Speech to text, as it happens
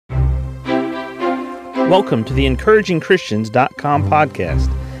Welcome to the EncouragingChristians.com podcast.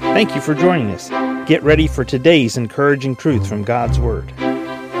 Thank you for joining us. Get ready for today's encouraging truth from God's Word.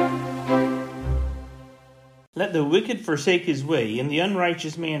 Let the wicked forsake his way, and the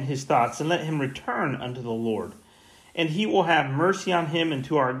unrighteous man his thoughts, and let him return unto the Lord. And he will have mercy on him and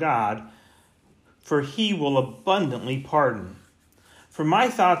to our God, for he will abundantly pardon. For my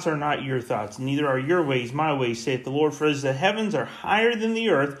thoughts are not your thoughts, neither are your ways my ways, saith the Lord. For as the heavens are higher than the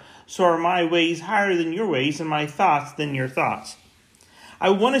earth, so are my ways higher than your ways, and my thoughts than your thoughts. I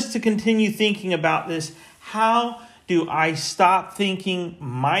want us to continue thinking about this. How do I stop thinking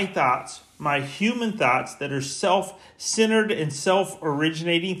my thoughts, my human thoughts that are self-centered and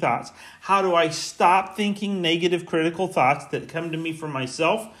self-originating thoughts? How do I stop thinking negative, critical thoughts that come to me from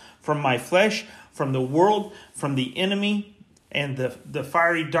myself, from my flesh, from the world, from the enemy, and the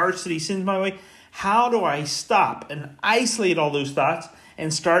fiery darts that he sends my way? How do I stop and isolate all those thoughts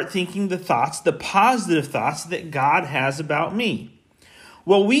and start thinking the thoughts, the positive thoughts that God has about me?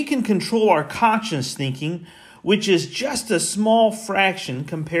 Well, we can control our conscious thinking, which is just a small fraction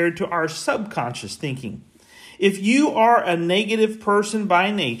compared to our subconscious thinking. If you are a negative person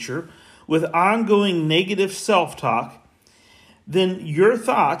by nature with ongoing negative self-talk, then your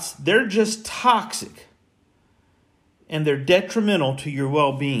thoughts, they're just toxic and they're detrimental to your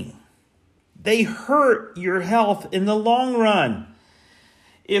well-being. They hurt your health in the long run.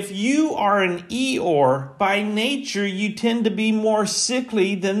 If you are an Eeyore, by nature you tend to be more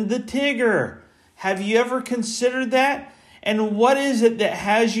sickly than the Tigger. Have you ever considered that? And what is it that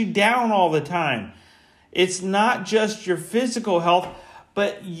has you down all the time? It's not just your physical health,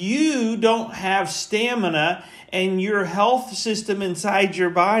 but you don't have stamina, and your health system inside your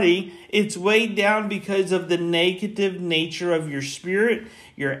body, it's weighed down because of the negative nature of your spirit,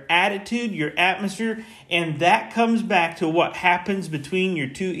 your attitude, your atmosphere, and that comes back to what happens between your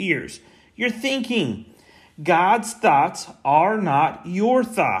two ears. Your thinking. God's thoughts are not your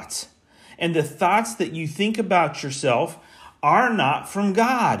thoughts, and the thoughts that you think about yourself are not from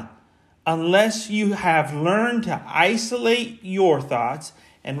God, unless you have learned to isolate your thoughts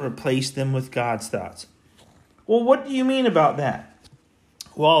and replace them with God's thoughts. Well, what do you mean about that?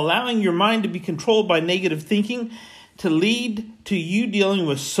 Well, allowing your mind to be controlled by negative thinking to lead to you dealing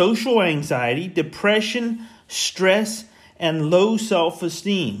with social anxiety, depression, stress, and low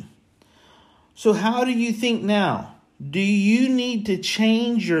self-esteem. So how do you think now? Do you need to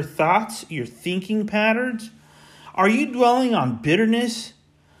change your thoughts, your thinking patterns? Are you dwelling on bitterness?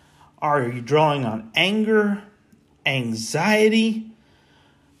 Are you dwelling on anger, anxiety?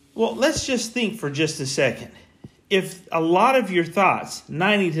 Well, let's just think for just a second. If a lot of your thoughts,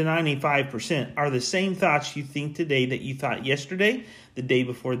 90 to 95%, are the same thoughts you think today that you thought yesterday, the day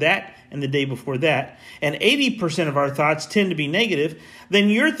before that, and the day before that, and 80% of our thoughts tend to be negative, then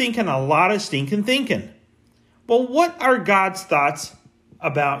you're thinking a lot of stinking thinking. Well, what are God's thoughts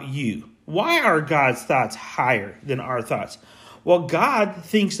about you? Why are God's thoughts higher than our thoughts? Well, God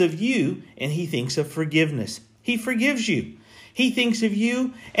thinks of you, and he thinks of forgiveness. He forgives you. He thinks of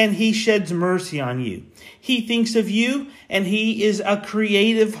you, and he sheds mercy on you. He thinks of you, and he is a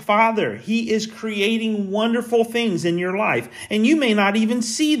creative father. He is creating wonderful things in your life, and you may not even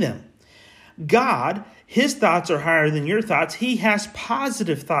see them. God, his thoughts are higher than your thoughts. He has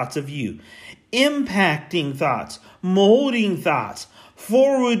positive thoughts of you, impacting thoughts, molding thoughts,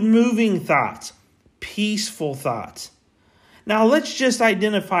 forward-moving thoughts, peaceful thoughts. Now, let's just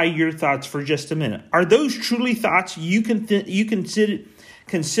identify your thoughts for just a minute. Are those truly thoughts you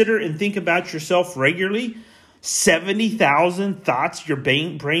consider and think about yourself regularly? 70,000 thoughts your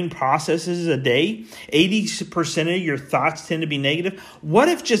brain processes a day. 80% of your thoughts tend to be negative. What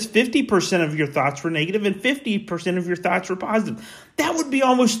if just 50% of your thoughts were negative and 50% of your thoughts were positive? That would be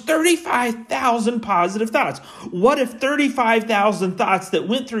almost 35,000 positive thoughts. What if 35,000 thoughts that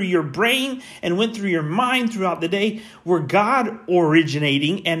went through your brain and went through your mind throughout the day were God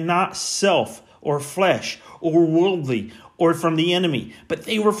originating and not self or flesh or worldly or from the enemy, but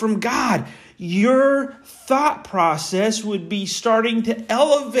they were from God? Your thought process would be starting to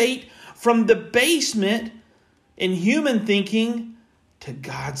elevate from the basement in human thinking to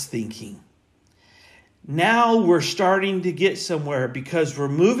God's thinking. Now we're starting to get somewhere because we're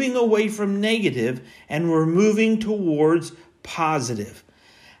moving away from negative and we're moving towards positive.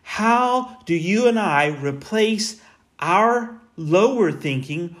 How do you and I replace our lower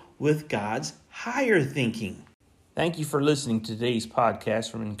thinking with God's higher thinking? Thank you for listening to today's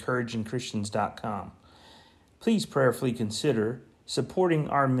podcast from EncouragingChristians.com. Please prayerfully consider supporting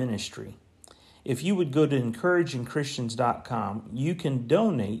our ministry. If you would go to EncouragingChristians.com, you can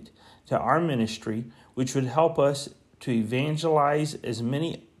donate to our ministry, which would help us to evangelize as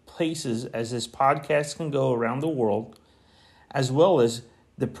many places as this podcast can go around the world, as well as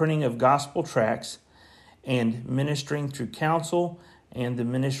the printing of gospel tracts and ministering through counsel and the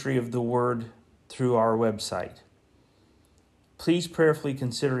ministry of the word through our website. Please prayerfully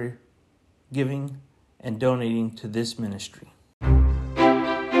consider giving and donating to this ministry.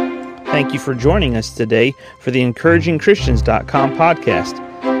 Thank you for joining us today for the EncouragingChristians.com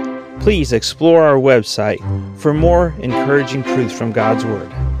podcast. Please explore our website for more encouraging truths from God's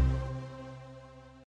Word.